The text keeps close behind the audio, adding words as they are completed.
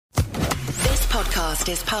podcast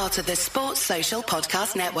is part of the Sports Social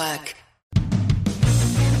Podcast Network.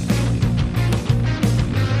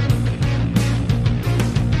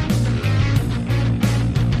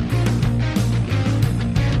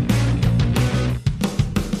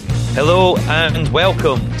 Hello and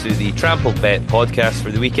welcome to the Trampled Bet podcast for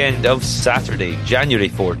the weekend of Saturday, January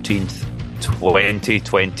 14th,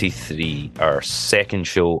 2023, our second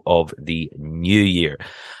show of the new year.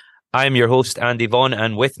 I'm your host, Andy Vaughan,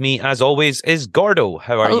 and with me, as always, is Gordo.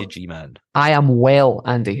 How are you, G-Man? I am well,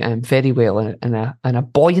 Andy. I'm very well, and a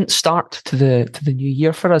buoyant start to the new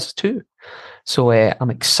year for us too. So I'm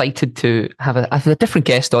excited to have a different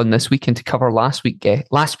guest on this weekend to cover last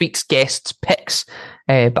week's guests' picks.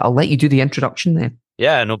 But I'll let you do the introduction then.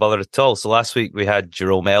 Yeah, no bother at all. So last week we had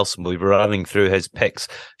Jerome Elson. We were running through his picks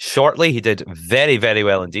shortly. He did very, very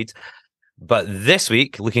well indeed. But this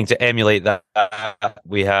week, looking to emulate that,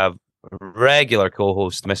 we have regular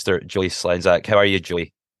co-host, Mr. Joey Slenzak. How are you,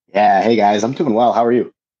 Joey? Yeah, hey guys, I'm doing well. How are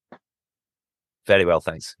you? Very well,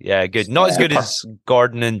 thanks. Yeah, good. Not as good as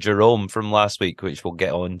Gordon and Jerome from last week, which we'll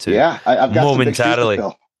get on to I've got momentarily.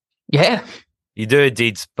 Some big shoes to fill. Yeah. You do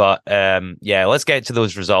indeed, but let's get to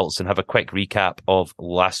those results and have a quick recap of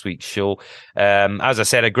last week's show. As I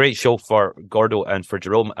said, a great show for Gordo and for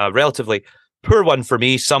Jerome. A relatively poor one for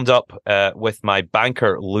me, summed up with my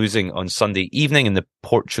banker losing on Sunday evening in the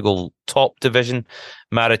Portugal top division,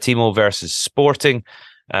 Maritimo versus Sporting.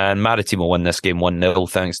 And Maritimo won this game 1-0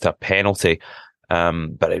 thanks to a penalty.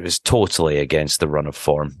 But it was totally against the run of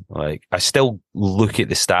form. Like, I still look at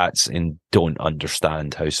the stats and don't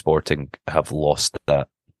understand how Sporting have lost that.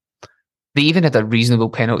 They even had a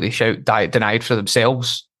reasonable penalty shout denied for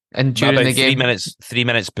themselves. And during the game, 3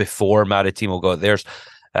 minutes before Maritimo got theirs,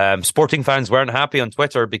 Sporting fans weren't happy on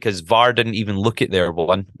Twitter because VAR didn't even look at their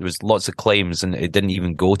one. There was lots of claims and it didn't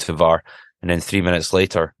even go to VAR. And then 3 minutes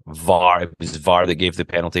later, it was VAR that gave the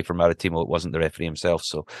penalty for Maritimo. It wasn't the referee himself.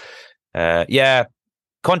 So,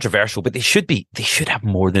 controversial, but they should have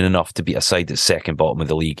more than enough to beat a side that's second bottom of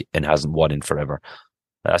the league and hasn't won in forever.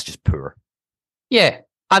 That's just poor. Yeah.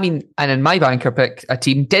 I mean, and in my banker pick, a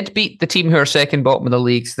team did beat the team who are second bottom of the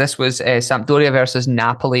leagues. This was Sampdoria versus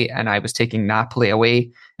Napoli, and I was taking Napoli away.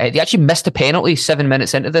 They actually missed a penalty 7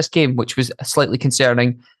 minutes into this game, which was slightly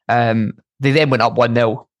concerning. They then went up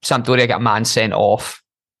 1-0. Sampdoria got a man sent off.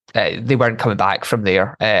 They weren't coming back from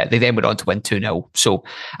there. They then went on to win 2-0. So,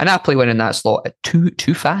 a Napoli win in that slot at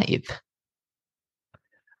 2-5.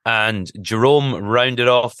 And Jerome rounded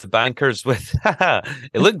off the bankers with,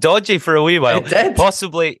 it looked dodgy for a wee while. It did.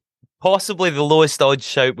 Possibly the lowest odds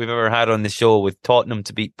shout we've ever had on the show, with Tottenham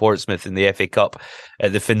to beat Portsmouth in the FA Cup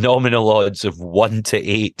at the phenomenal odds of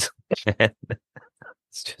 1-8.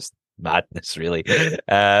 It's just madness, really.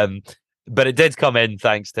 But it did come in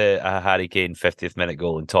thanks to a Harry Kane 50th minute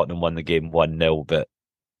goal, and Tottenham won the game 1-0. But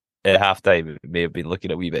at halftime, it may have been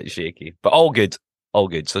looking a wee bit shaky. But all good. All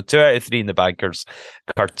good. So 2 out of 3 in the bankers,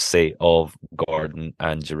 courtesy of Gordon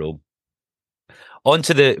and Jerome. On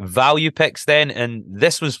to the value picks then. And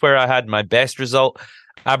this was where I had my best result.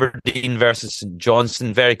 Aberdeen versus St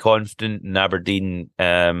Johnstone. Very confident in Aberdeen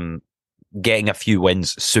getting a few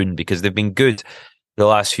wins soon, because they've been good the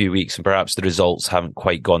last few weeks, and perhaps the results haven't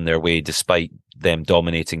quite gone their way despite them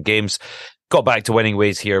dominating games. Got back to winning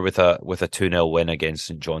ways here with a 2-0 win against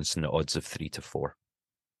St Johnstone at odds of 3-4.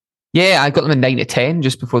 Yeah, I got them in 9-10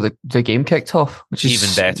 just before the game kicked off, which is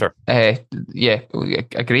even better.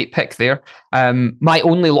 A great pick there. My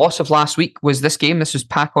only loss of last week was this game. This was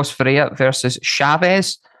Pacos Freya versus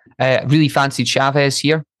Chavez. Really fancied Chavez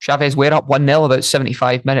here. Chavez were up 1-0 about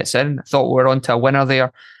 75 minutes in. Thought we were on to a winner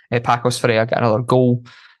there. Pacos Freya got another goal.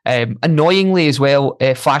 Annoyingly as well,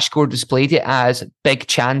 Flashscore displayed it as big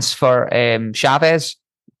chance for Chavez.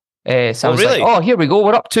 So I was really? like, here we go.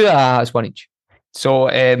 We're up to it's 1 each. So,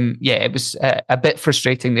 it was a bit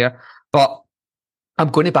frustrating there. But I'm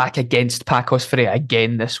going to back against Pacos Freya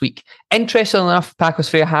again this week. Interestingly enough, Pacos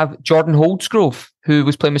Freya have Jordan Holdsgrove, who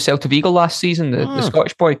was playing with Celta Vigo last season, the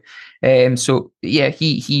Scottish boy.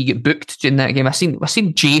 He got booked in that game. I seen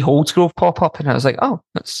Jay Holdsgrove pop up, and I was like, oh,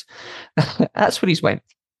 that's where he's went.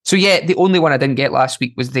 So yeah, the only one I didn't get last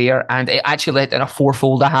week was there, and it actually led in a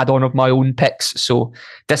fourfold I had on of my own picks. So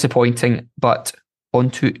disappointing, but on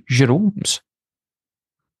to Jerome's.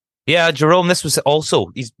 Yeah, Jerome, this was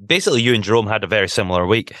also, he's basically, you and Jerome had a very similar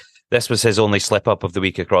week. This was his only slip up of the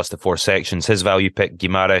week across the 4 sections. His value pick,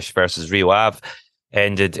 Guimarães versus Rio Ave,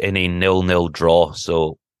 ended in a 0-0 draw.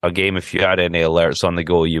 So a game, if you had any alerts on the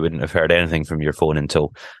go, you wouldn't have heard anything from your phone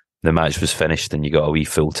until the match was finished and you got a wee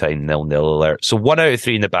full-time 0-0 alert. So 1 out of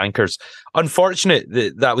 3 in the bankers. Unfortunate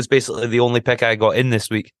that was basically the only pick I got in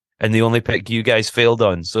this week and the only pick you guys failed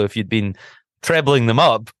on. So if you'd been trebling them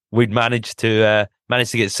up, we'd managed to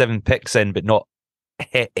get 7 picks in, but not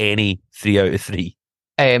hit any 3 out of 3.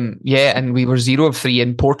 Yeah, and we were 0 of 3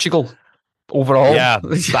 in Portugal overall. Yeah,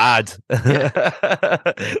 bad.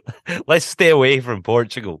 Let's stay away from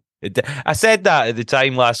Portugal. I said that at the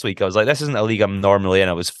time last week. I was like, this isn't a league I'm normally in.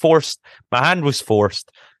 I was forced. My hand was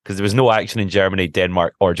forced because there was no action in Germany,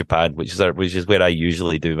 Denmark, or Japan, which is where I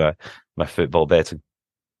usually do my football betting.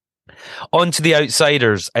 On to the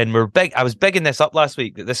outsiders, and we're big. I was bigging this up last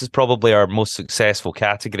week that this is probably our most successful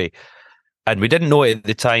category. And we didn't know it at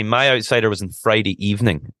the time. My outsider was on Friday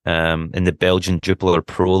evening in the Belgian Jupiler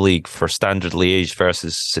Pro League for Standard Liège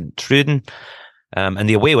versus St. Truden. And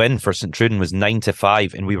the away win for St. Truden was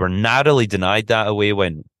 9-5, and we were narrowly denied that away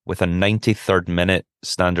win with a 93rd minute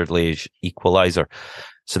Standard Liège equaliser.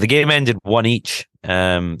 So the game ended 1 each,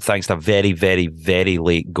 thanks to a very, very, very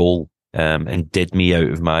late goal, and did me out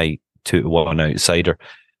of my 2-1 outsider.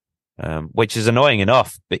 Which is annoying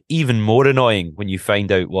enough, but even more annoying when you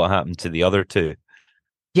find out what happened to the other two.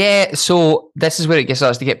 Yeah, so this is where it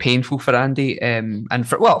starts to get painful for Andy, and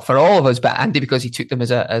for all of us, but Andy because he took them as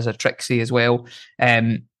a tricksy as well.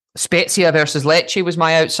 Spezia versus Lecce was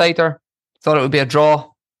my outsider. Thought it would be a draw.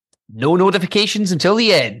 No notifications until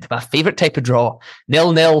the end. My favourite type of draw.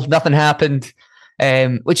 0-0, nothing happened,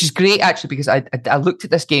 which is great actually because I looked at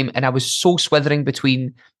this game and I was so swithering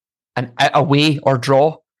between an away or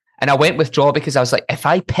draw. And I went with draw because I was like, if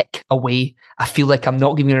I pick away, I feel like I'm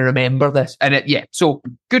not going to remember this. And so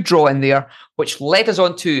good draw in there, which led us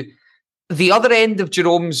on to the other end of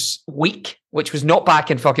Jerome's week, which was not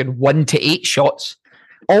back in fucking 1-8 shots.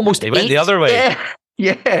 Almost 8. He went the other way.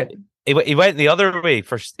 Yeah. He went the other way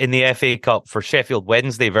in the FA Cup for Sheffield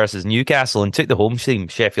Wednesday versus Newcastle and took the home team,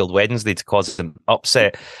 Sheffield Wednesday, to cause an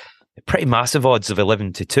upset. Pretty massive odds of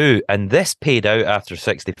 11-2, and this paid out after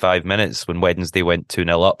 65 minutes when Wednesday went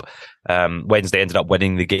 2-0 up. Wednesday ended up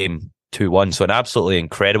winning the game 2-1, so an absolutely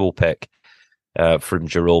incredible pick from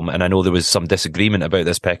Jerome. And I know there was some disagreement about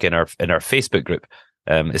this pick in our Facebook group,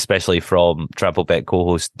 especially from Trample Bet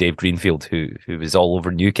co-host Dave Greenfield, who was all over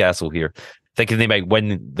Newcastle here, thinking they might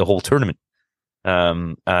win the whole tournament.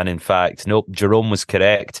 And in fact, nope, Jerome was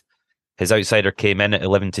correct. His outsider came in at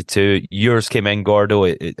 11-2. Yours came in, Gordo,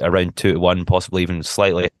 at around 2-1, possibly even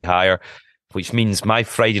slightly higher, which means my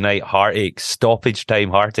Friday night heartache, stoppage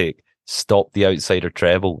time heartache, stopped the outsider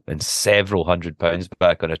treble and several £100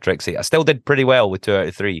 back on a Trixie. I still did pretty well with 2 out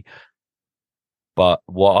of 3, but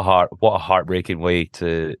what a heartbreaking way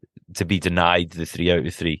to be denied the 3 out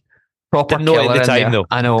of 3. Proper Didn't know it at the time though.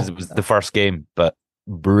 I know, because it was the first game, but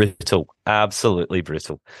brutal, absolutely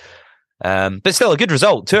brutal. But still a good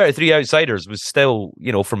result. 2 out of 3 outsiders was still,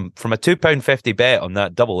 from a £2.50 bet on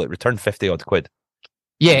that double, it returned 50 odd quid.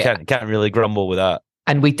 Yeah, you can't really grumble with that.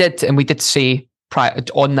 And we did say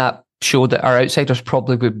on that show that our outsiders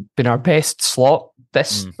probably would have been our best slot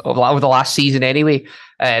over the last season anyway.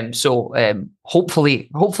 So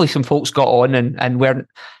hopefully some folks got on and weren't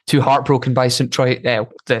too heartbroken by St. Troy,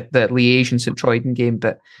 the Liège and St. Troyden game.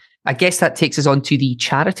 But I guess that takes us on to the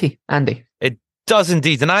charity, Andy. It does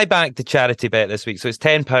indeed, and I backed the charity bet this week, so it's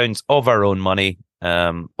 £10 of our own money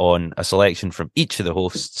on a selection from each of the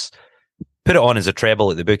hosts. Put it on as a treble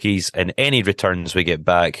at the bookies, and any returns we get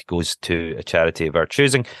back goes to a charity of our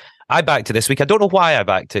choosing. I backed it this week. I don't know why I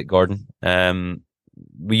backed it, Gordon.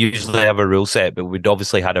 We usually have a rule set, but we'd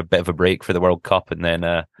obviously had a bit of a break for the World Cup, and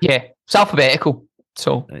then it's alphabetical.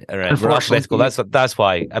 So we're alphabetical. That's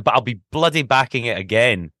why. But I'll be bloody backing it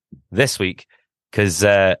again this week. Because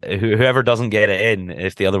whoever doesn't get it in,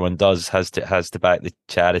 if the other one does, has to back the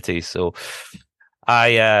charity. So,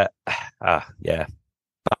 bad.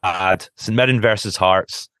 St Mirren versus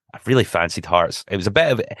Hearts. I really fancied Hearts. It was a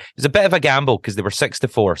bit of a gamble because they were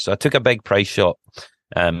 6-4. So I took a big price shot,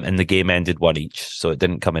 and the game ended 1 each. So it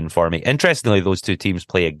didn't come in for me. Interestingly, those two teams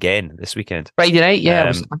play again this weekend. Friday night,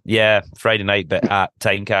 Friday night, but at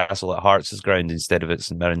Tynecastle at Hearts' ground instead of at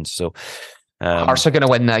St Mirren's. So Hearts are going to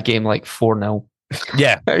win that game like 4-0.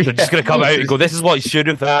 Yeah, they're just going to come out and go, this is what should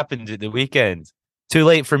have happened at the weekend. Too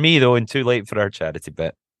late for me, though, and too late for our charity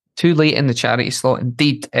bet. Too late in the charity slot.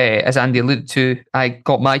 Indeed, as Andy alluded to, I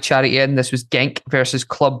got my charity in. This was Genk versus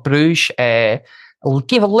Club Bruges. I'll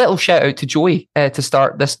give a little shout out to Joey to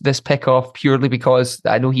start this pick off purely because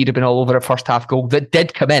I know he'd have been all over a first half goal that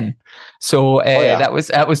did come in. So that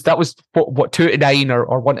was what 2-9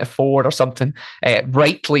 or 1-4 or something,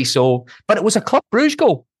 rightly so. But it was a Club Bruges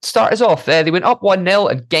goal. Start us off. They went up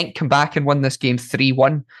 1-0 and Genk come back and won this game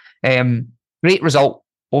 3-1. Great result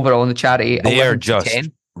overall in the charity. They are just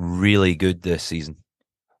really good this season.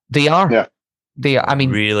 They are. Yeah. They are. I mean,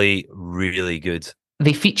 really, really good.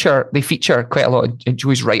 they feature quite a lot of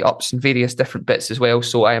Joey's write-ups and various different bits as well.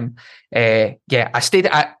 So I stayed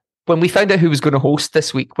at when we found out who was going to host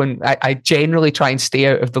this week, when I generally try and stay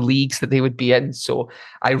out of the leagues that they would be in. So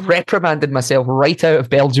I reprimanded myself right out of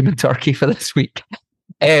Belgium and Turkey for this week.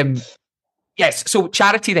 Yes. So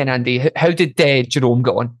charity then, Andy, how did Jerome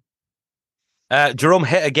get on? Jerome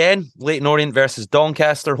hit again. Leyton Orient versus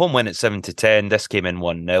Doncaster. Home win at 7-10. This came in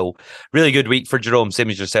 1-0. Really good week for Jerome,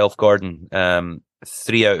 same as yourself, Gordon. 3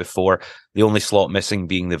 out of 4. The only slot missing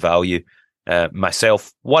being the value.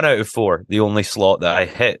 Myself, 1 out of 4. The only slot that I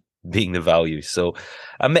hit being the value. So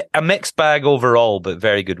a mixed bag overall, but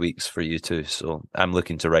very good weeks for you too. So I'm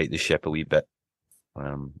looking to right the ship a wee bit.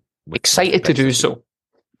 Excited to do so.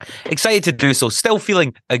 Excited to do so. Still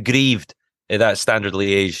feeling aggrieved at that Standard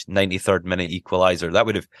Liège 93rd minute equaliser.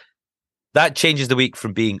 That changes the week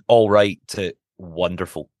from being all right to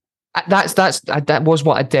wonderful. That was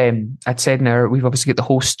what I'd said in our. We've obviously got the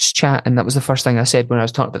hosts chat, and that was the first thing I said when I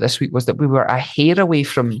was talking about this week, was that we were a hair away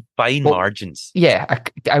from fine margins. Yeah,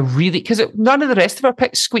 I really, because none of the rest of our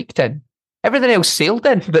picks squeaked in. Everything else sailed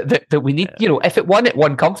in that we need. Yeah. If it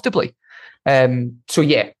won comfortably. So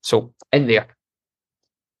in there.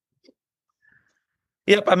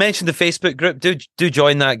 Yep, I mentioned the Facebook group. Do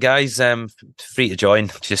join that, guys. Free to join.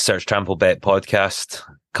 Just search Trample Bet Podcast.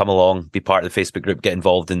 Come along, be part of the Facebook group, get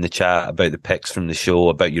involved in the chat about the picks from the show,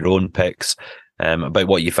 about your own picks, about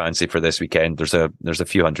what you fancy for this weekend. There's a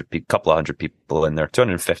couple of hundred people in there,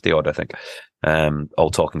 250 odd, I think,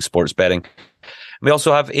 all talking sports betting. We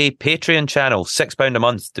also have a Patreon channel, £6 a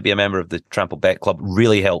month to be a member of the Trample Bet Club.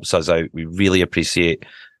 Really helps us out. We really appreciate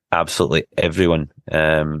absolutely everyone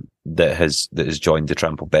that has joined the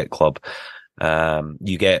Trample Bet Club.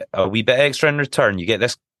 You get a wee bit extra in return. You get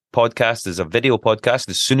this podcast as a video podcast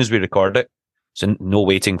as soon as we record it, so no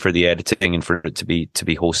waiting for the editing and for it to be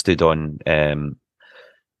hosted on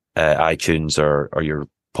iTunes or your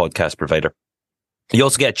podcast provider. You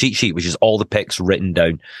also get a cheat sheet, which is all the picks written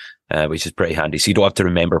down, which is pretty handy, so you don't have to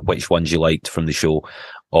remember which ones you liked from the show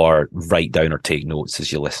or write down or take notes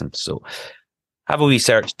as you listen. So have a wee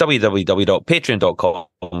search,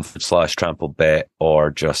 www.patreon.com/TrampleBet,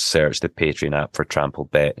 or just search the Patreon app for Trample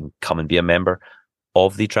Bet and come and be a member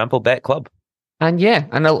of the Trample Bet Club. And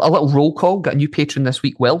a little roll call. Got a new patron this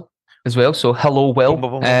week, Will, as well. So hello, Will.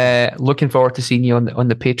 Looking forward to seeing you on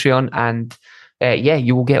the Patreon. And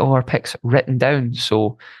you will get all our picks written down.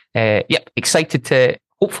 So excited to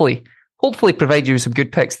hopefully provide you with some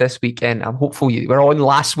good picks this weekend. I'm hopeful we're on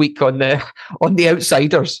last week on the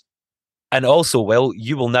outsiders. And also, Will,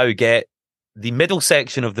 you will now get the middle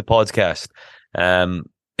section of the podcast.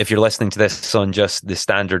 If you're listening to this on just the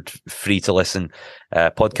standard free-to-listen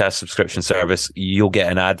podcast subscription service, you'll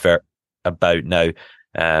get an advert about now.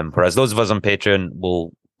 Whereas those of us on Patreon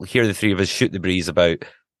will hear the three of us shoot the breeze about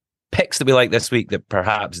picks that we like this week that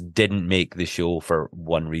perhaps didn't make the show for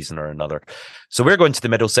one reason or another. So we're going to the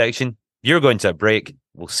middle section. You're going to a break.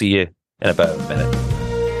 We'll see you in about a minute.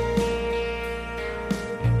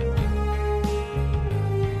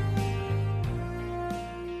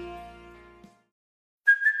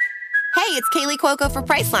 Hey, it's Kaylee Cuoco for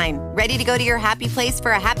Priceline. Ready to go to your happy place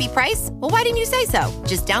for a happy price? Well, why didn't you say so?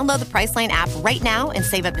 Just download the Priceline app right now and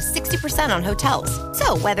save up to 60% on hotels.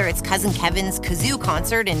 So whether it's Cousin Kevin's Kazoo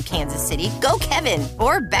Concert in Kansas City, go Kevin,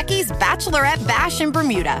 or Becky's Bachelorette Bash in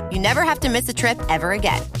Bermuda, you never have to miss a trip ever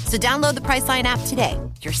again. So download the Priceline app today.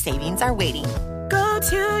 Your savings are waiting. Go to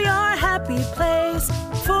your happy place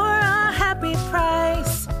for a happy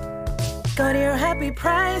price. Go to your happy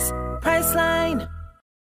price, Priceline.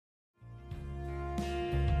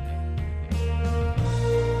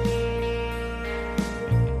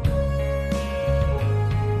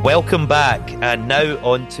 Welcome back, and now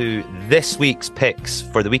on to this week's picks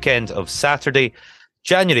for the weekend of Saturday,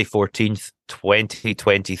 January 14th,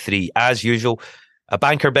 2023. As usual, a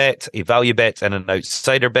banker bet, a value bet, and an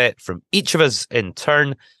outsider bet from each of us in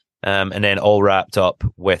turn, and then all wrapped up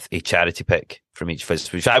with a charity pick from each of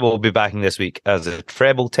us, which I will be backing this week as a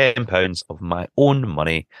treble £10 of my own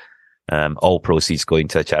money. All proceeds going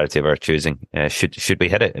to a charity of our choosing. Should we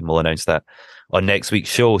hit it? And we'll announce that on next week's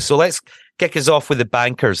show. So let's kick us off with the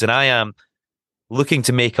bankers, and I am looking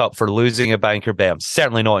to make up for losing a banker bet. I'm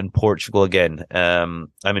certainly not in Portugal again. I'm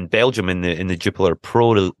in Belgium in the Jupiler Pro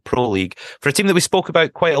League for a team that we spoke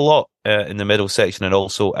about quite a lot in the middle section and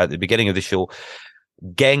also at the beginning of the show.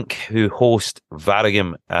 Genk, who host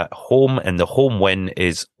Waregem at home, and the home win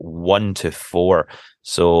is 1-4.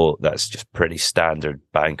 So that's just pretty standard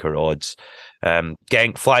banker odds.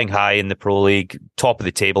 Genk flying high in the Pro League, top of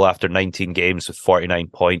the table after 19 games with 49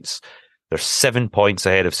 points. They're 7 points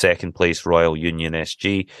ahead of second place Royal Union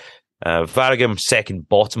SG. Varagam second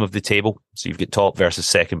bottom of the table, so you've got top versus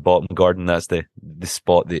second bottom. Gordon, that's the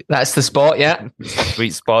spot. That's the spot, yeah.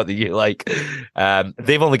 Sweet spot that you like.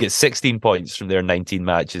 They've only got 16 points from their 19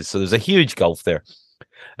 matches, so there's a huge gulf there.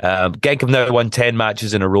 Genk have now won 10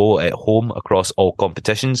 matches in a row at home across all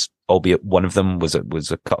competitions, albeit one of them was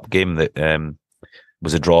a cup game that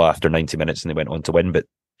was a draw after 90 minutes and they went on to win. But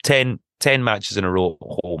 10 matches in a row at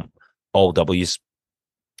home, all W's.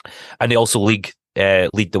 And they also lead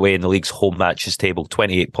the way in the league's home matches table,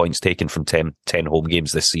 28 points taken from 10 home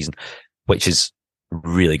games this season, which is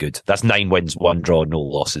really good. That's 9 wins, 1 draw, no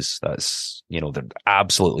losses. That's, they're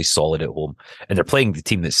absolutely solid at home. And they're playing the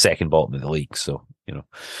team that's second bottom of the league. So,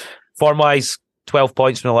 form-wise, 12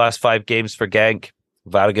 points from the last 5 games for Genk.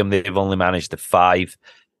 Varagam, they've only managed to 5.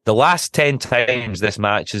 The last 10 times this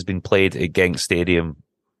match has been played at Genk Stadium,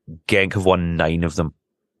 Genk have won 9 of them.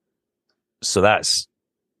 So that's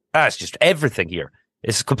just everything here.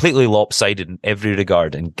 It's completely lopsided in every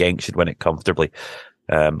regard, and Genk should win it comfortably.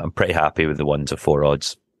 I'm pretty happy with the 1-4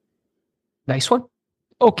 odds. Nice one.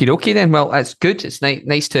 Okie dokie then. Well, that's good. It's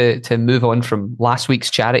nice to move on from last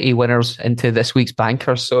week's charity winners into this week's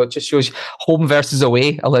bankers. So it just shows home versus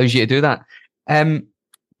away allows you to do that.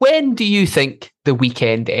 When do you think the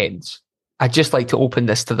weekend ends? I'd just like to open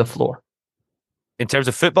this to the floor. In terms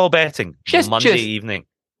of football betting, Monday evening.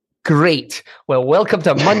 Great. Well, welcome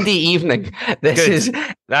to Monday evening. That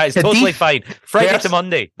is totally fine. Friday to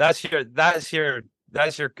Monday. That's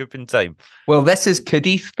your coupon time. Well, this is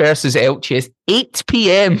Cadiz versus Elche. It's 8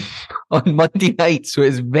 p.m. on Monday night, so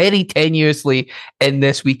it's very tenuously in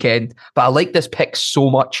this weekend. But I like this pick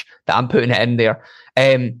so much that I'm putting it in there.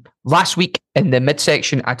 Last week in the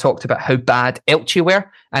midsection, I talked about how bad Elche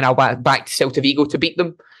were, and I went back to Celta Vigo to beat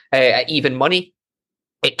them at even money.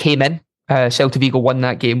 It came in. Celta Vigo won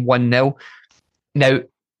that game 1-0. Now,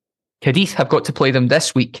 Cadiz have got to play them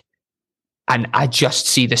this week, and I just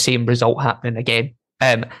see the same result happening again.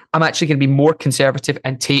 I'm actually going to be more conservative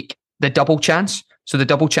and take the double chance. So the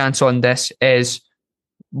double chance on this is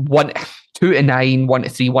 2-9, 1-3,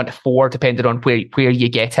 1-4, depending on where you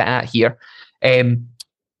get it at here.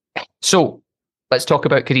 So let's talk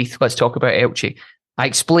about Cadiz. Let's talk about Elche. I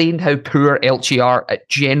explained how poor Elche are at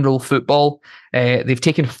general football. They've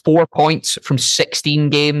taken 4 points from 16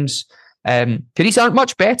 games. Cadiz aren't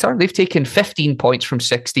much better. They've taken 15 points from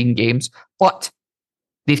 16 games, but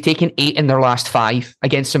they've taken 8 in their last 5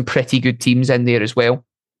 against some pretty good teams in there as well.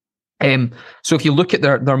 So if you look at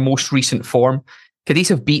their most recent form, Cadiz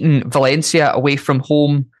have beaten Valencia away from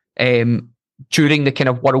home during the kind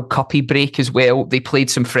of World Cuppy break as well. They played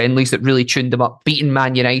some friendlies that really tuned them up, beaten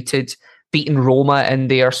Man United, beaten Roma in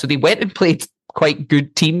there. So they went and played quite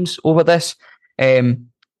good teams over this. Elche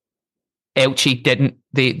didn't.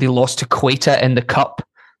 They lost to Cueta in the Cup.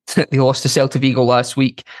 They lost to Celta Vigo last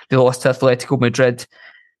week. They lost to Atletico Madrid.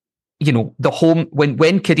 The home,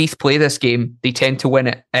 when Cadiz play this game, they tend to win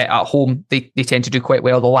it at home. They tend to do quite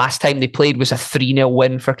well. The last time they played was a 3-0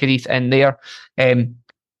 win for Cadiz in there.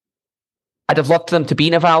 I'd have loved them to be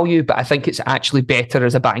in a value, but I think it's actually better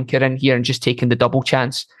as a banker in here and just taking the double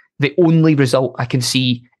chance. The only result I can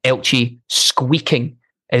see Elche squeaking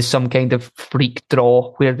is some kind of freak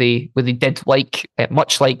draw where they did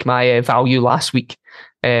much like my value last week,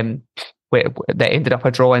 where that ended up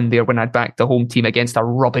a draw in there when I'd backed the home team against a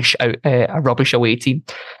rubbish away team.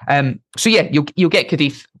 So yeah, you'll get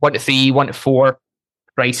Cadiz 1-3, 1-4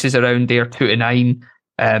 prices around there, 2-9,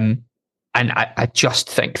 and I just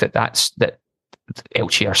think that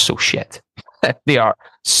Elche are so shit. They are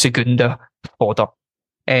Segunda fodder.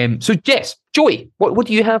 So Jess, Joey, what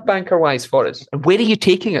do you have banker-wise for us? And where are you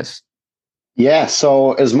taking us? Yeah,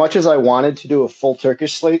 so as much as I wanted to do a full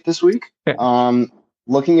Turkish slate this week,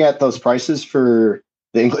 looking at those prices for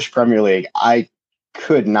the English Premier League, I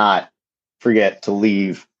could not forget to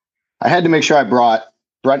leave. I had to make sure I brought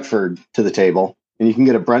Brentford to the table, and you can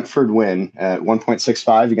get a Brentford win at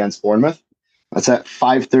 1.65 against Bournemouth. That's at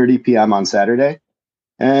 5:30 p.m. on Saturday.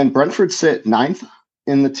 And Brentford sit 9th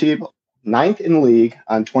in the table. 9th in the league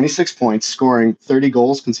on 26 points, scoring 30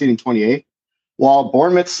 goals, conceding 28, while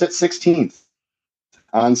Bournemouth sits 16th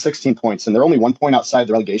on 16 points, and they're only 1 point outside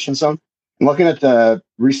the relegation zone. And looking at the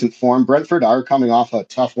recent form, Brentford are coming off a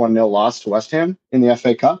tough 1-0 loss to West Ham in the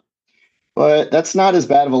FA Cup, but that's not as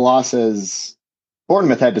bad of a loss as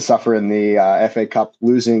Bournemouth had to suffer in the FA Cup,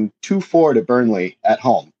 losing 2-4 to Burnley at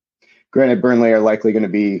home. Granted, Burnley are likely going to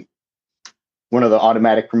be one of the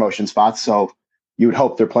automatic promotion spots, so you would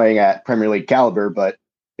hope they're playing at Premier League caliber, but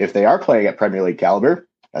if they are playing at Premier League caliber,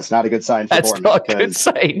 that's not a good sign for Bournemouth. That's not a good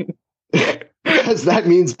sign. Because that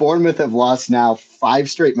means Bournemouth have lost now 5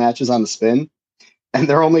 straight matches on the spin. and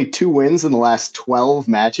they're only 2 wins in the last 12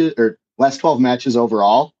 matches, or last 12 matches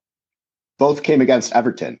overall. Both came against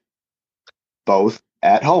Everton, both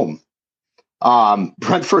at home.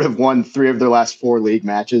 Brentford have won 3 of their last 4 league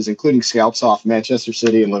matches, including scalps off Manchester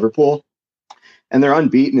City and Liverpool. And they're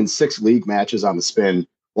unbeaten in 6 league matches on the spin,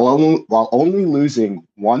 while only losing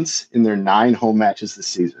once in their 9 home matches this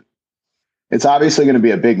season. It's obviously going to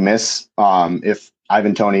be a big miss if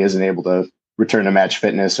Ivan Toney isn't able to return to match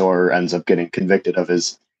fitness or ends up getting convicted of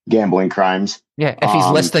his gambling crimes. Yeah, if he's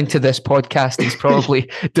listening to this podcast, he's probably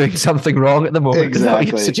doing something wrong at the moment. Exactly. Is that what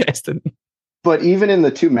you're suggesting? But even in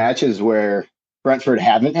the 2 matches where Brentford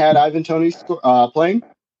haven't had Ivan Toney playing,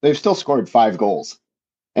 they've still scored 5 goals.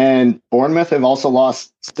 And Bournemouth have also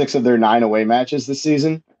lost 6 of their 9 away matches this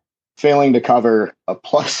season, failing to cover a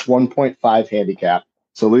plus 1.5 handicap.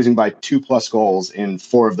 So losing by 2+ goals in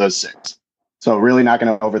 4 of those 6. So really not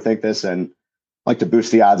going to overthink this, and like to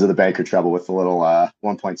boost the odds of the banker treble with a little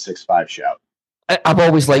 1.65 shout. I've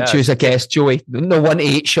always liked you as a guest, Joey. No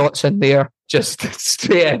 1-8 shots in there, just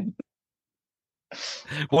straight in.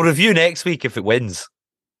 We'll review next week if it wins.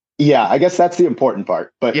 Yeah, I guess that's the important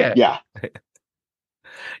part. But yeah.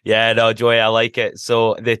 Yeah, no, Joey, I like it.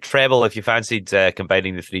 So the treble, if you fancied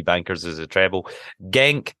combining the 3 bankers as a treble,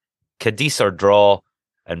 Genk, Cadiz or draw,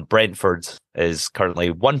 and Brentford is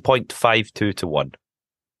currently 1.52 to 1.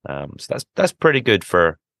 So that's pretty good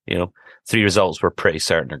for, 3 results we're pretty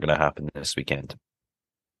certain are going to happen this weekend.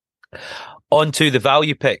 On to the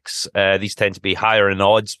value picks. These tend to be higher in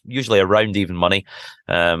odds, usually around even money.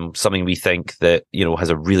 Something we think that, has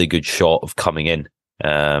a really good shot of coming in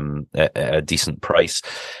at a decent price.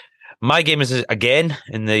 My game is again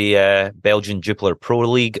in the Belgian Jupiler Pro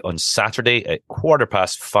League on Saturday at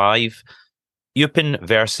 5:15. Eupen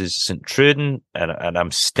versus St. Truden, and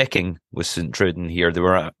I'm sticking with St. Truden here. They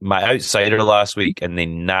were my outsider last week, and they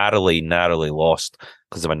narrowly lost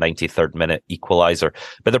because of a 93rd minute equaliser.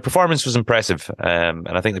 But their performance was impressive, and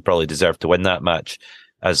I think they probably deserved to win that match,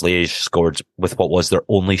 as Liège scored with what was their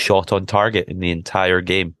only shot on target in the entire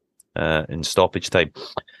game in stoppage time.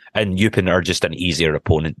 And Eupen are just an easier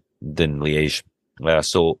opponent than Liège.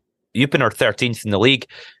 So Eupen are 13th in the league.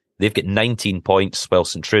 They've got 19 points, while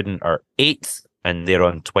St. Truden are 8th, and they're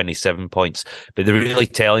on 27 points. But the really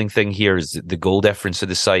telling thing here is the goal difference of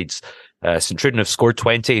the sides. St. Truden have scored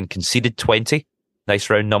 20 and conceded 20.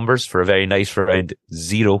 Nice round numbers for a very nice round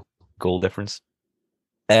 0 goal difference.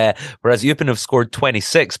 Whereas Eupen have scored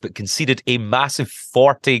 26, but conceded a massive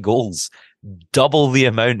 40 goals. Double the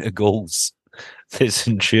amount of goals that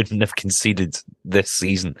St. Truden have conceded this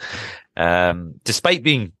season. Despite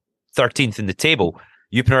being 13th in the table,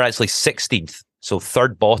 Eupen are actually 16th, so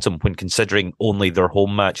 3rd bottom when considering only their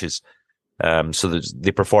home matches. So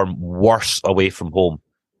they perform worse away from home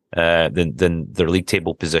than their league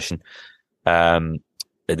table position.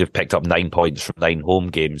 They've picked up 9 points from 9 home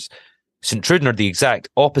games. St. Truden are the exact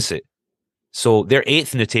opposite. So they're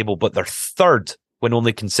 8th in the table, but they're 3rd when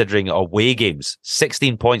only considering away games.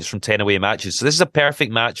 16 points from 10 away matches. So this is a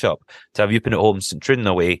perfect matchup to have Eupen at home, St. Truden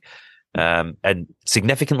away, and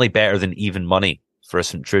significantly better than even money. For a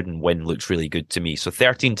St. Truden win looks really good to me. So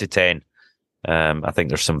 13 to 10. I think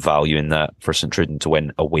there's some value in that for St. Truden to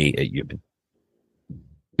win away at Eupen.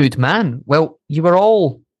 Good man. Well, you were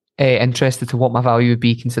all interested to what my value would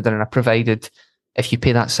be, considering I provided if you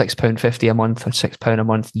pay that £6.50 a month or £6 a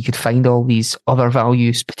month, you could find all these other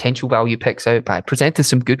values, potential value picks out. But I presented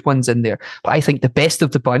some good ones in there. But I think the best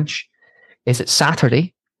of the bunch is at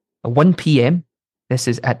Saturday at 1 p.m. This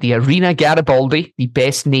is at the Arena Garibaldi, the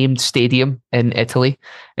best named stadium in Italy.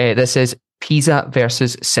 This is Pisa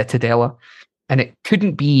versus Cittadella. And it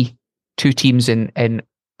couldn't be 2 teams in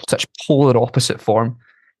such polar opposite form.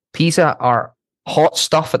 Pisa are hot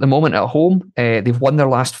stuff at the moment at home. They've won their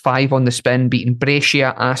last 5 on the spin, beating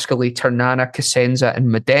Brescia, Ascoli, Ternana, Cosenza and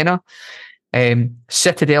Modena.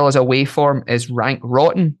 Cittadella's away form is rank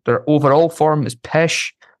rotten. Their overall form is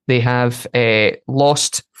pish. They have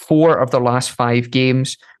lost 4 of their last 5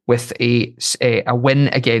 games, with a win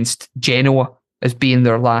against Genoa as being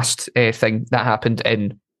their last thing that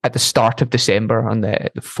happened at the start of December on the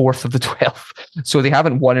 4th of the 12th. So they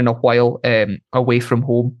haven't won in a while away from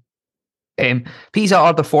home. Pisa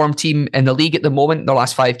are the form team in the league at the moment. Their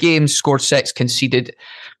last 5 games, scored 6, conceded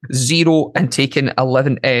 0, and taken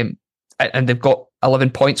 11. And they've got 11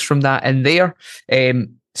 points from that in there.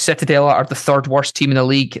 Cittadella are the 3rd worst team in the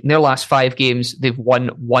league. In their last 5 games, they've won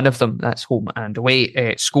 1 of them. That's home and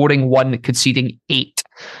away. Scoring 1, conceding 8.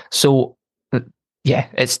 So, yeah,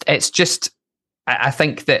 it's just. I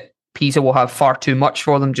think that Pisa will have far too much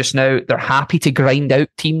for them just now. They're happy to grind out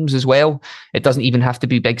teams as well. It doesn't even have to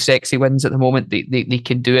be big, sexy wins at the moment. They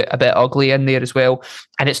can do it a bit ugly in there as well.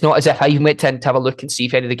 And it's not as if I even went to have a look and see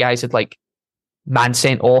if any of the guys had like man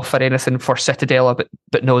sent off or anything for Citadel,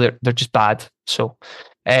 but no, they're just bad. So,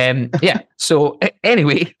 So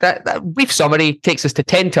anyway, that brief summary takes us to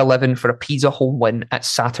 10-11 for a Pisa home win at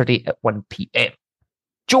Saturday at 1 p.m.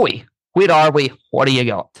 Joey, where are we? What do you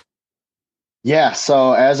got? Yeah,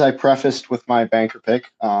 so as I prefaced with my banker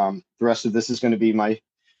pick, the rest of this is going to be my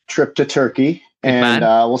trip to Turkey. And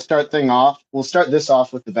we'll start this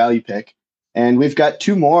off with the value pick. And we've got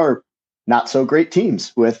two more not so great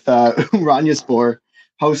teams with Umranyaspor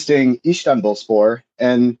hosting Istanbulspor.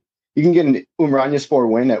 And you can get an Umranyaspor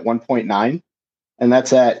win at 1.9. And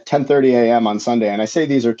that's at 10:30 a.m. on Sunday. And I say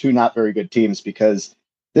these are two not very good teams because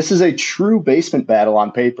this is a true basement battle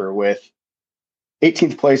on paper with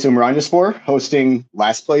 18th place Umranyaspor hosting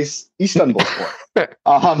last place Istanbulspor.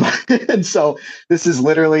 And so this is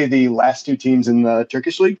literally the last two teams in the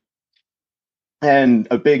Turkish league. And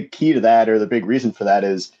a big key to that, or the big reason for that,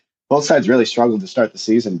 is both sides really struggled to start the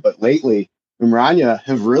season. But lately, Umranya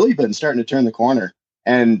have really been starting to turn the corner.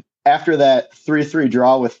 And after that 3-3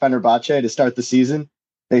 draw with Fenerbahce to start the season,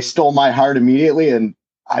 they stole my heart immediately. And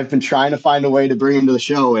I've been trying to find a way to bring them to the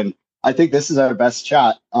show. And I think this is our best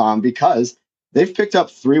shot because they've picked up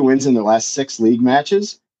 3 wins in their last 6 league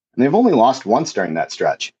matches, and they've only lost once during that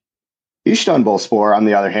stretch. Istanbulspor, on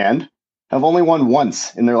the other hand, have only won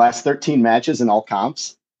once in their last 13 matches in all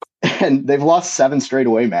comps, and they've lost 7 straight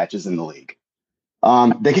away matches in the league.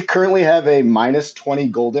 They currently have a minus 20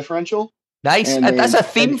 goal differential. Nice. That's a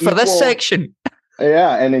theme for this section.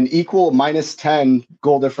 Yeah, and an equal minus 10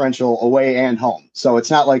 goal differential away and home. So it's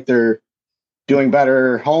not like they're doing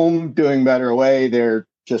better home, doing better away. They're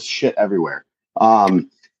just shit everywhere.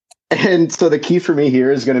 And so the key for me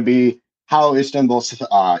here is going to be how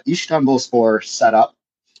Istanbulspor set up.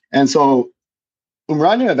 And so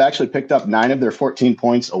Umranya have actually picked up 9 of their 14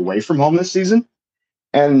 points away from home this season.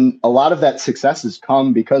 And a lot of that success has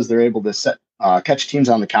come because they're able to catch teams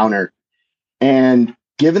on the counter. And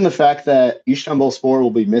given the fact that Istanbulspor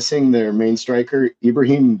will be missing their main striker,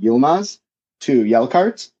 Ibrahim Yilmaz, to yellow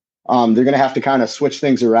cards, they're going to have to kind of switch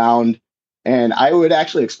things around. And I would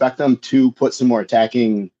actually expect them to put some more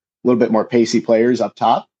attacking, a little bit more pacey players up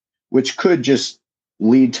top, which could just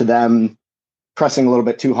lead to them pressing a little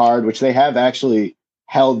bit too hard, which they have actually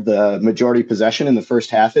held the majority possession in the first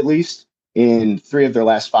half, at least in 3 of their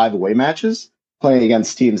last 5 away matches, playing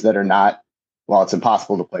against teams that are not, well, it's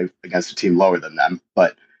impossible to play against a team lower than them.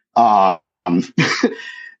 But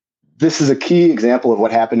this is a key example of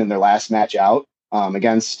what happened in their last match out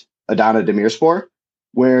against Adana Demirspor,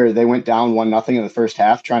 where they went down 1-0 in the first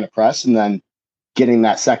half trying to press, and then getting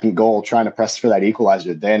that second goal, trying to press for that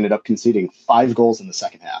equalizer. They ended up conceding 5 goals in the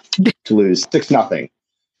second half to lose 6-0.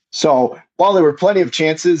 So while there were plenty of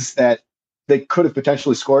chances that they could have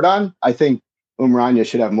potentially scored on, I think Umranya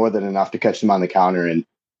should have more than enough to catch them on the counter. And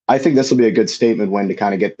I think this will be a good statement win to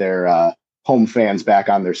kind of get their home fans back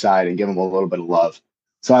on their side and give them a little bit of love.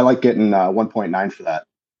 So I like getting 1.9 for that.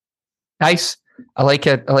 Nice. I like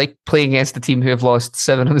it. I like playing against a team who have lost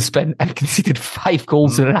 7 on the spin and conceded 5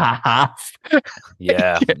 goals in a half.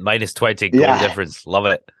 Yeah, minus 20 goal difference. Love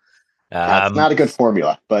it. It's not a good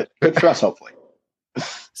formula, but good for us, hopefully.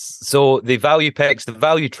 So the value picks, the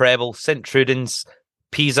value treble, St. Trudens,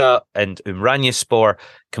 Pisa and Umranyaspor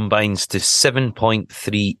combines to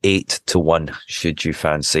 7.38 to 1, should you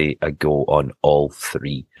fancy a go on all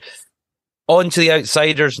 3. On to the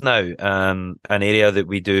outsiders now, an area that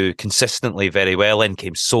we do consistently very well in,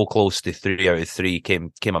 came so close to 3 out of 3,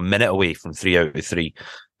 came a minute away from 3 out of 3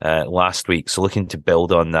 last week. So looking to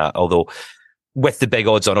build on that, although with the big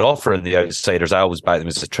odds on offer in the outsiders, I always back them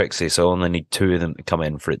as a tricksy, so I only need 2 of them to come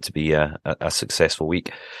in for it to be a successful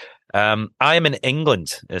week. I am in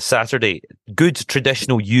England Saturday, good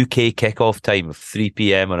traditional UK kickoff time of 3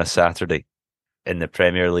 p.m. on a Saturday in the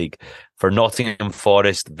Premier League for Nottingham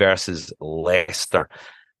Forest versus Leicester.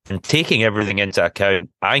 And taking everything into account,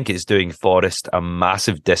 I think it's doing Forest a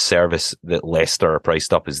massive disservice that Leicester are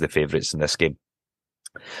priced up as the favourites in this game.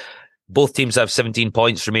 Both teams have 17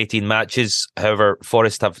 points from 18 matches. However,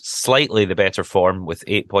 Forest have slightly the better form with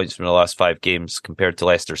 8 points from the last 5 games compared to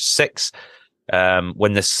Leicester's 6.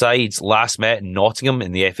 When the sides last met in Nottingham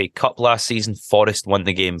in the FA Cup last season, Forest won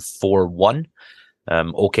the game 4-1.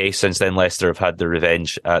 Since then Leicester have had their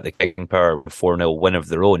revenge at the kicking power with a 4-0 win of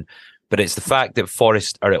their own. But it's the fact that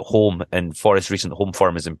Forest are at home, and Forest's recent home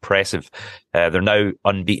form is impressive. They're now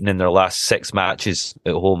unbeaten in their last 6 matches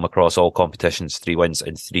at home across all competitions, 3 wins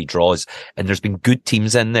and 3 draws. And there's been good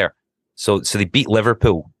teams in there. So they beat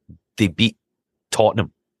Liverpool, they beat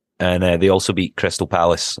Tottenham, and they also beat Crystal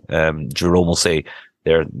Palace. Jerome will say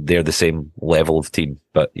they're the same level of team,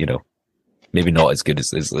 but maybe not as good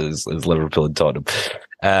as Liverpool and Tottenham.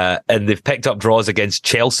 And they've picked up draws against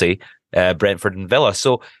Chelsea, Brentford, and Villa.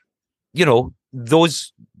 So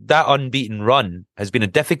that unbeaten run has been a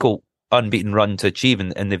difficult unbeaten run to achieve,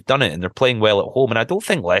 and they've done it, and they're playing well at home. And I don't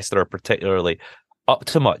think Leicester are particularly up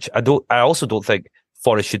to much. I also don't think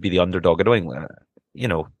Forest should be the underdog. I don't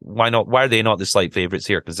think, why not? Why are they not the slight favourites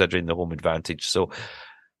here, considering the home advantage? So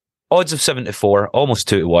odds of 7-4, almost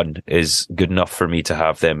 2-1 is good enough for me to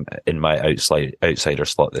have them in my outsider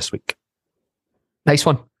slot this week. Nice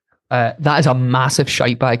one. That is a massive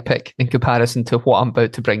shite bag pick in comparison to what I'm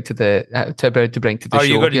about to bring to the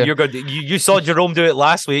show. You're good. You saw Jerome do it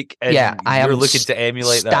last week, and you're looking to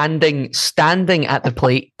emulate that. Standing at the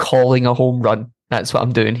plate, calling a home run. That's what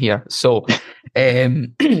I'm doing here. So, throw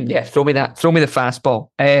me the fastball.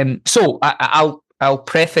 So I'll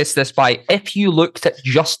preface this by, if you looked at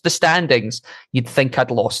just the standings, you'd think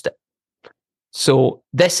I'd lost it. So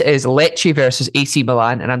this is Lecce versus AC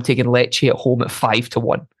Milan, and I'm taking Lecce at home at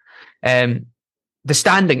 5-1. The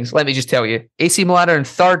standings, let me just tell you, AC Milan are in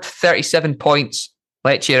third, 37 points.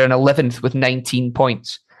 Lecce are in 11th with 19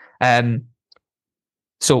 points.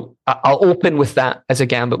 So I'll open with that as a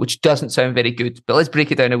gambit, which doesn't sound very good, but let's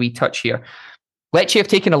break it down a wee touch here. Lecce have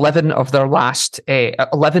taken 11 of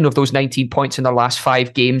those 19 points in their last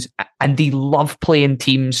 5 games, and they love playing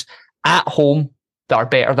teams at home that are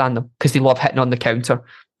better than them because they love hitting on the counter.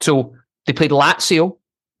 So they played Lazio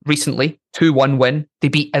recently, 2-1 win. They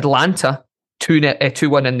beat Atlanta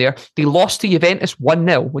 2-1 in there. They lost to Juventus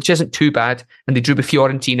 1-0, which isn't too bad, and they drew with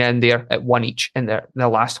Fiorentina in there at 1 each in their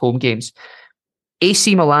last home games.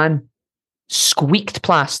 AC Milan squeaked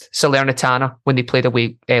past Salernitana when they played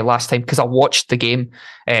away last time, because I watched the game,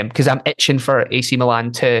 because I'm itching for AC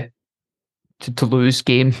Milan to lose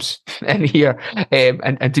games in here,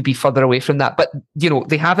 and to be further away from that. But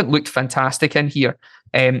they haven't looked fantastic in here.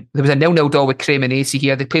 There was a 0-0 draw with Cremonese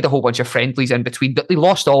here. They played a whole bunch of friendlies in between, but they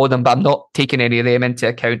lost all of them. But I'm not taking any of them into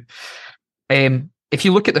account. If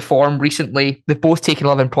you look at the form recently, they've both taken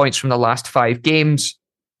 11 points from the last 5 games.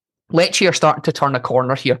 Lecce are starting to turn a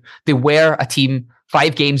corner here. They were a team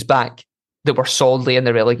 5 games back that were solidly in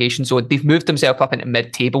the relegation zone. They've moved themselves up into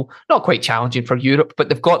mid-table, not quite challenging for Europe, but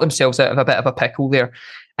they've got themselves out of a bit of a pickle there.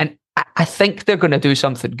 And I think they're going to do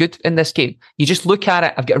something good in this game. You just look at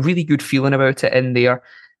it, I've got a really good feeling about it in there.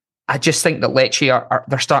 I just think that Lecce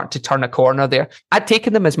they're starting to turn a corner there. I'd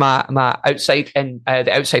taken them as my outside in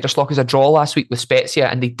the outsider slot as a draw last week with Spezia,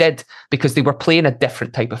 and they did, because they were playing a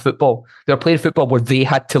different type of football. They were playing football where they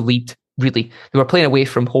had to lead. Really, they were playing away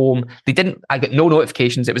from home. I got no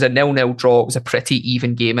notifications. It was a 0-0 draw. It was a pretty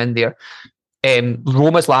even game in there.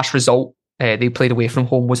 Roma's last result, they played away from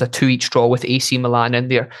home, was a 2-each draw with AC Milan in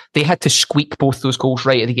there. They had to squeak both those goals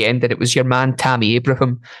right at the end, and it was your man Tammy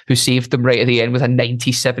Abraham who saved them right at the end with a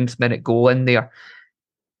 97th minute goal in there.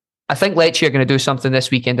 I think Lecce are going to do something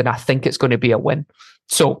this weekend, and I think it's going to be a win.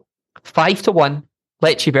 So 5-1,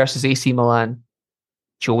 Lecce versus AC Milan.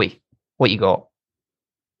 Joey, what you got?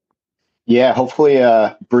 Yeah, hopefully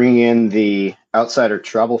bring in the outsider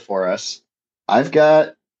trouble for us. I've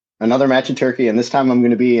got another match in Turkey, and this time I'm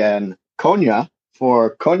going to be in Konya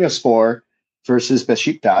for Konyaspor versus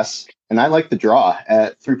Besiktas, and I like the draw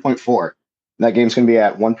at 3.4. That game's going to be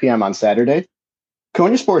at 1 p.m. on Saturday.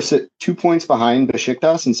 Konyaspor sit 2 points behind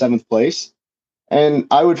Besiktas in 7th place, and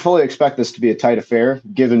I would fully expect this to be a tight affair,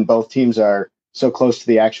 given both teams are so close to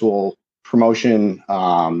the actual promotion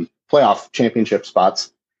playoff championship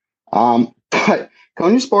spots. But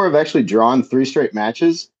Konyaspor have actually drawn 3 straight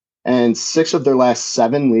matches, and 6 of their last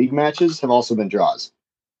 7 league matches have also been draws.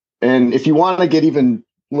 And if you want to get even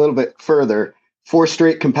a little bit further, 4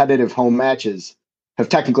 straight competitive home matches have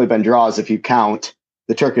technically been draws if you count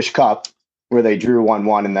the Turkish Cup, where they drew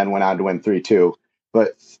 1-1 and then went on to win 3-2.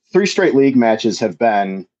 But 3 straight league matches have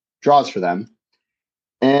been draws for them.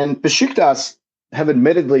 And Besiktas have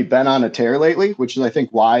admittedly been on a tear lately, which is, I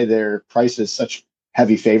think, why their price is such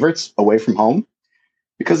heavy favorites away from home,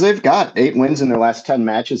 because they've got 8 wins in their last 10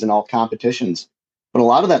 matches in all competitions. But a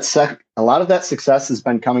lot of that success has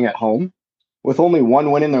been coming at home, with only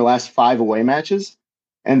 1 win in their last 5 away matches,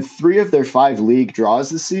 and 3 of their 5 league draws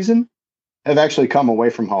this season have actually come away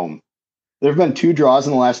from home. There have been 2 draws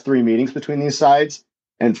in the last 3 meetings between these sides,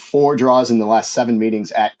 and 4 draws in the last 7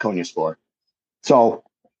 meetings at Konyaspor. So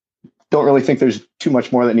don't really think there's too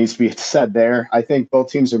much more that needs to be said there. I think both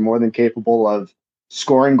teams are more than capable of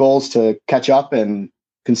scoring goals to catch up and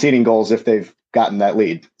conceding goals if they've gotten that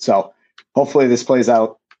lead. So hopefully this plays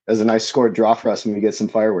out as a nice scored draw for us and we get some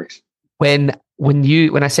fireworks. When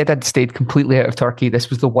when I said I'd stayed completely out of Turkey, this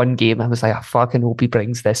was the one game I was like, I fucking hope he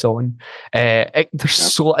brings this on. There's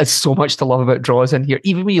so much to love about draws in here.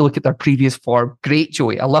 Even when you look at their previous form, great,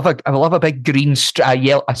 Joey. I love a big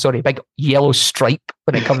big yellow stripe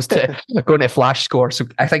when it comes to going to flash score. So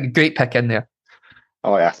I think a great pick in there.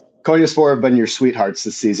 Oh yeah, Konyaspor have been your sweethearts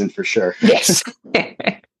this season for sure. Yes.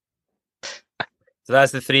 So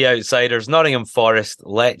that's the three outsiders: Nottingham Forest,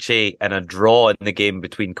 Lecce, and a draw in the game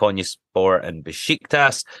between Konyaspor and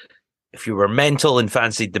Besiktas. If you were mental and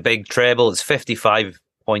fancied the big treble, it's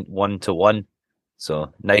 55.1 to 1.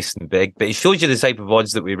 So nice and big. But it shows you the type of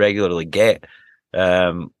odds that we regularly get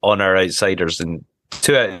on our outsiders, and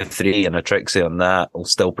 2 out of 3 and a Trixie on that will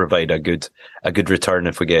still provide a good return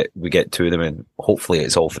if we get 2 of them in. Hopefully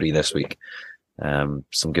it's all 3 this week.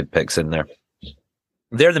 Some good picks in there.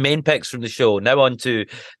 They're the main picks from the show. Now on to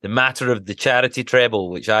the matter of the charity treble,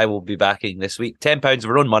 which I will be backing this week. £10 of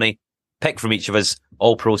our own money, pick from each of us.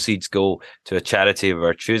 All proceeds go to a charity of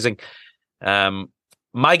our choosing.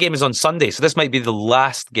 My game is on Sunday, so this might be the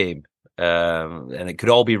last game. And it could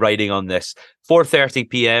all be riding on this. 4:30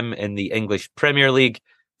 p.m. in the English Premier League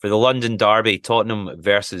for the London derby, Tottenham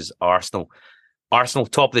versus Arsenal. Arsenal,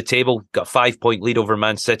 top of the table, got a 5-point lead over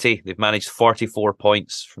Man City. They've managed 44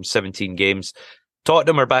 points from 17 games.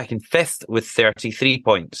 Tottenham are back in 5th with 33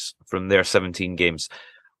 points from their 17 games.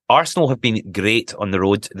 Arsenal have been great on the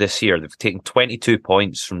road this year. They've taken 22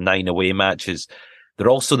 points from 9 away matches. They're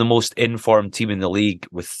also the most informed team in the league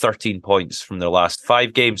with 13 points from their last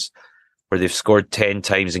 5 games, where they've scored 10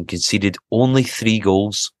 times and conceded only 3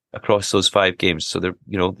 goals across those 5 games. So they're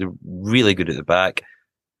really good at the back.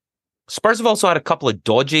 Spurs have also had a couple of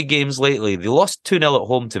dodgy games lately. They lost 2-0 at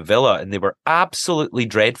home to Villa, and they were absolutely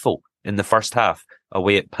dreadful in the first half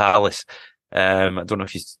away at Palace. I don't know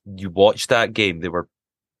if you watched that game. They were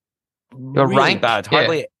really bad.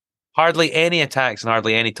 Hardly any attacks and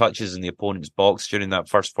hardly any touches in the opponent's box during that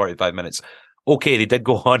first 45 minutes. Okay, they did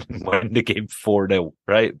go on and win the game 4-0,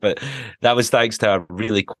 right? But that was thanks to a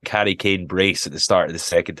really quick Harry Kane brace at the start of the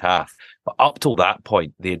second half. But up till that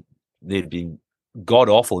point, they'd been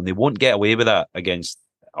god-awful, and they won't get away with that against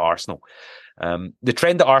Arsenal. The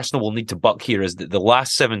trend that Arsenal will need to buck here is that the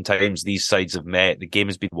last 7 times these sides have met, the game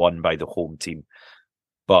has been won by the home team.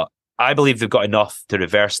 But I believe they've got enough to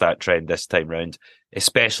reverse that trend this time round,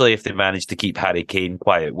 especially if they manage to keep Harry Kane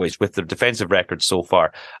quiet, which with their defensive record so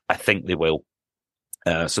far, I think they will.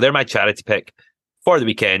 So they're my charity pick for the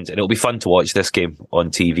weekend, and it'll be fun to watch this game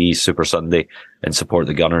on TV Super Sunday and support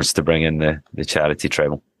the Gunners to bring in the charity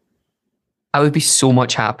treble. I would be so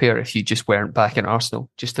much happier if you just weren't back in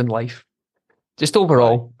Arsenal, just in life. Just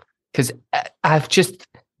overall, because I've just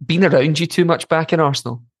been around you too much back in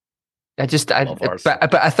Arsenal. But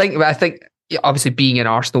I think obviously being an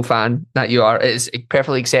Arsenal fan that you are, it's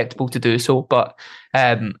perfectly acceptable to do so. But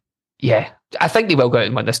I think they will go out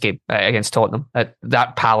and win this game against Tottenham.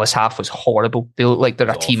 That Palace half was horrible. They look like they're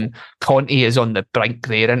a team. Conte is on the brink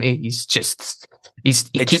there, isn't he? He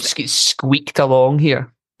just gets squeaked along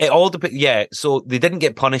here. It all depends. Yeah, so they didn't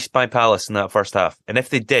get punished by Palace in that first half, and if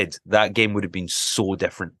they did, that game would have been so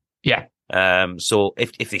different. Yeah. So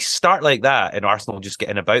if they start like that and Arsenal just get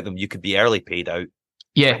in about them, you could be early paid out.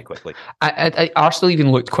 Yeah. Very quickly. Arsenal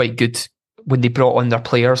even looked quite good when they brought on their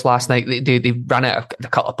players last night. They ran out a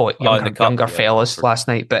couple of younger fellas last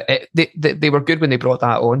night, but they were good when they brought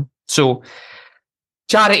that on. So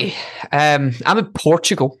charity. I'm in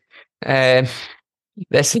Portugal.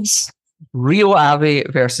 This is Rio Ave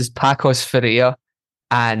versus Pacos Ferreira,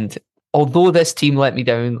 and although this team let me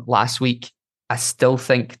down last week, I still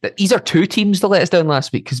think that these are 2 teams that let us down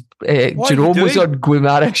last week, because Jerome was on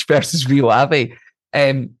Guimarães versus Rio Ave.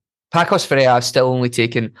 Pacos Ferreira have still only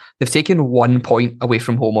taken 1 point away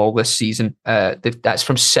from home all this season. That's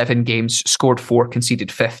from 7 games, scored 4,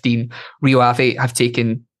 conceded 15. Rio Ave have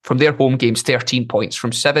taken from their home games 13 points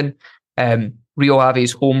from 7. Rio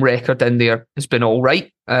Ave's home record in there has been all right.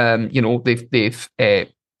 They've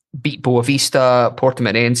beat Boavista,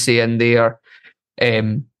 Portimonense in there.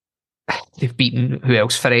 They've beaten who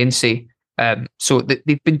else? Firenze. So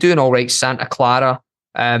they've been doing all right. Santa Clara.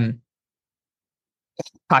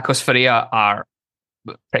 Pacos Ferreira are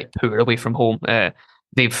pretty poor away from home. Their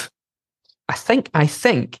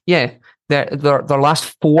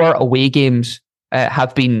last 4 away games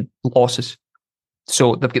have been losses.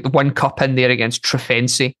 So they've got the 1 cup in there against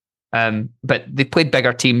Trifense, but they played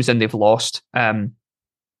bigger teams and they've lost.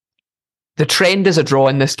 The trend is a draw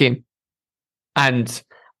in this game, and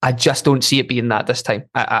I just don't see it being that this time.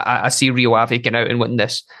 I see Rio Ave getting out and winning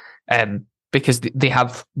this because they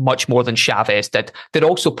have much more than Chavez did. They're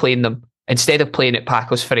also playing them, instead of playing at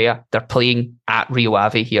Pacos Ferreira, they're playing at Rio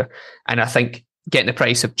Ave here. And I think getting the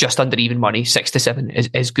price of just under even money, 6 to 7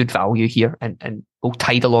 is good value here, and will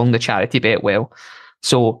tide along the charity bet well.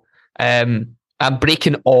 So I'm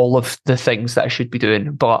breaking all of the things that I should be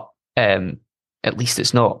doing, but at least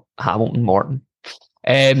it's not Hamilton Morton.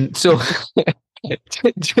 So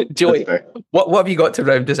Joey, what have you got to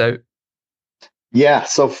round us out? Yeah,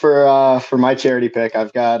 so for my charity pick,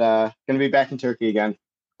 I've got going to be back in Turkey again.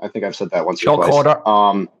 I think I've said that once or twice.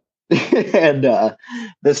 Order. And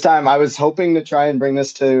this time I was hoping to try and bring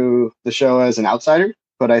this to the show as an outsider,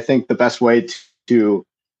 but I think the best way to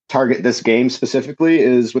target this game specifically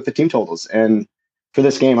is with the team totals. And for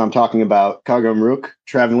this game, I'm talking about Karagümrük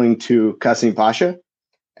traveling to Kasim Pasha.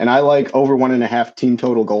 And I like over 1.5 team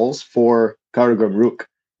total goals for Karagümrük.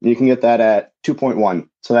 You can get that at 2.1.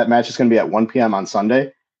 So that match is going to be at 1 p.m. on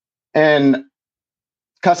Sunday. And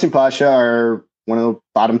Kasim Pasha are one of the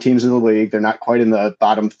bottom teams of the league. They're not quite in the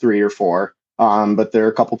bottom 3 or 4, but they're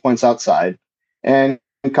a couple points outside. And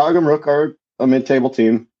Karagümrük are a mid-table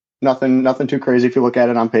team. Nothing too crazy if you look at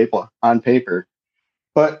it on paper.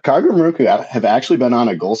 But Karagümrük have actually been on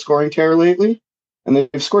a goal-scoring tear lately, and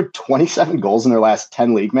they've scored 27 goals in their last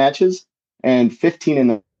 10 league matches and 15 in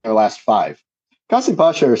their last 5. Kasim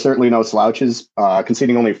Pasha are certainly no slouches,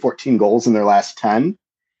 conceding only 14 goals in their last 10,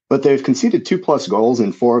 but they've conceded 2+ goals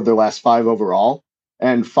in 4 of their last 5 overall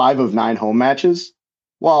and 5 of 9 home matches,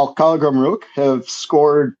 while Karagümrük have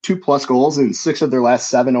scored 2+ goals in 6 of their last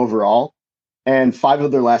 7 overall and 5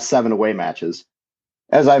 of their last 7 away matches.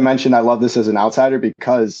 As I mentioned, I love this as an outsider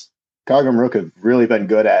because Karagümrük have really been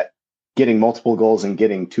good at getting multiple goals and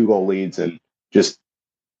getting 2-goal leads and just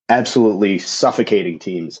absolutely suffocating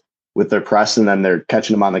teams with their press, and then they're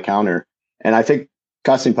catching them on the counter. And I think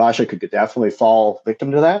Kasim Pasha could definitely fall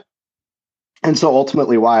victim to that. And so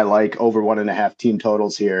ultimately why I like over 1.5 team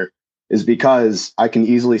totals here is because I can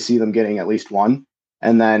easily see them getting at least one.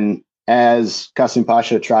 And then as Kasim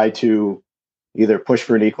Pasha try to either push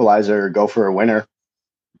for an equalizer or go for a winner,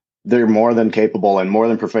 they're more than capable and more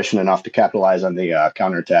than proficient enough to capitalize on the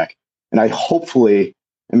counterattack. And I hopefully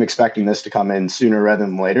am expecting this to come in sooner rather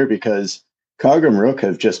than later, because Karagümrük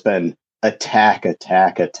have just been attack.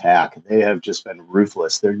 They have just been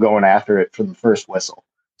ruthless. They're going after it from the first whistle.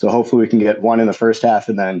 So hopefully we can get one in the first half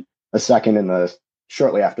and then a second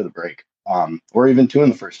shortly after the break, or even 2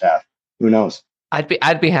 in the first half. Who knows? I'd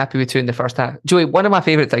be happy with 2 in the first half. Joey, one of my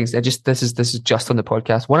favorite things, this is just on the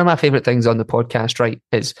podcast. One of my favorite things on the podcast, right,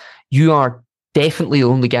 is you are definitely the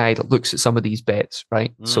only guy that looks at some of these bets,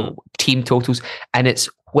 right? So team totals, and it's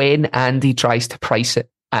when Andy tries to price it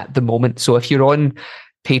at the moment. So if you're on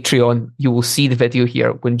Patreon, you will see the video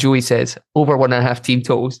here when Joey says over 1.5 team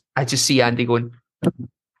totals. I just see Andy going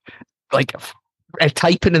like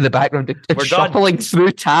typing in the background and shuffling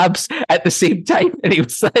through tabs at the same time, and he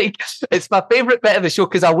was like, it's my favorite bit of the show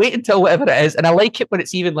because I wait until whatever it is, and I like it when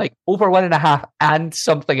it's even like over 1.5 and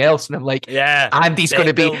something else, and I'm like, yeah, Andy's going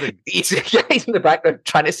to be he's in the background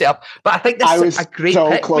trying to set up. But I think this is a great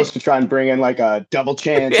pick. Close to trying to bring in like a double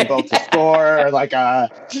chance in both to score, or like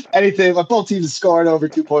anything like both teams scoring over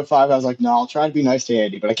 2.5. I was like, no, I'll try and be nice to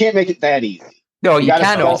Andy, but I can't make it that easy. No, you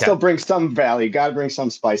can't. Still bring some value. Got to bring some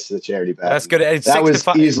spice to the charity bet. That's good. That was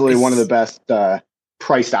easily one of the best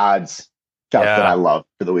priced odds that I love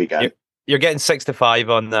for the weekend. You're getting 6 to 5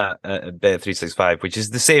 on that bet 365, which is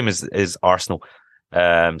the same as Arsenal.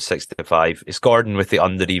 6 to 5. It's Gordon with the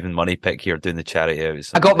under even money pick here doing the charity.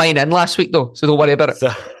 I got mine in last week though, so don't worry about it.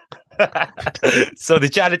 So the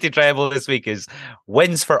charity treble this week is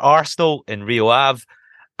wins for Arsenal in Rio Ave,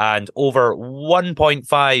 and over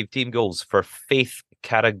 1.5 team goals for Faith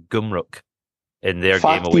Karagümrük in their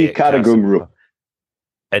game away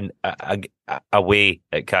away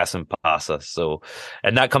at Kasim Pasha. So,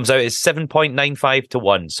 and that comes out as 7.95 to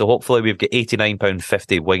 1. So hopefully we've got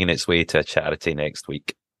 £89.50 winging its way to a charity next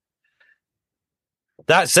week.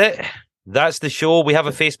 That's it. That's the show. We have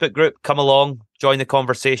a Facebook group. Come along, join the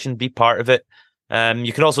conversation, be part of it.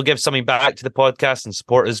 You can also give something back to the podcast and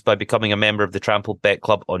support us by becoming a member of the Trampled Bet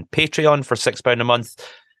Club on Patreon for £6 a month.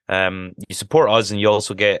 You support us and you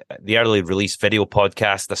also get the early release video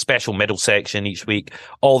podcast, a special middle section each week,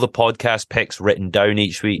 all the podcast picks written down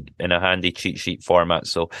each week in a handy cheat sheet format.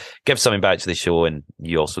 So give something back to the show and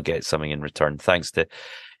you also get something in return. Thanks to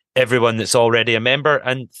everyone that's already a member,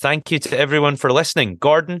 and thank you to everyone for listening.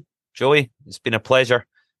 Gordon, Joey, it's been a pleasure.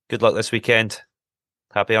 Good luck this weekend.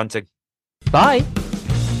 Happy hunting. Bye.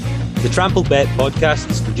 The Trampled Bet podcast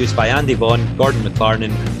is produced by Andy Vaughan, Gordon McLarnon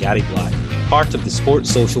and Gary Black, part of the Sports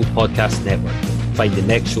Social Podcast Network. Find the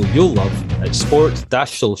next show you'll love at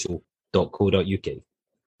sport-social.co.uk.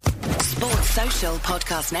 Sports Social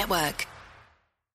Podcast Network.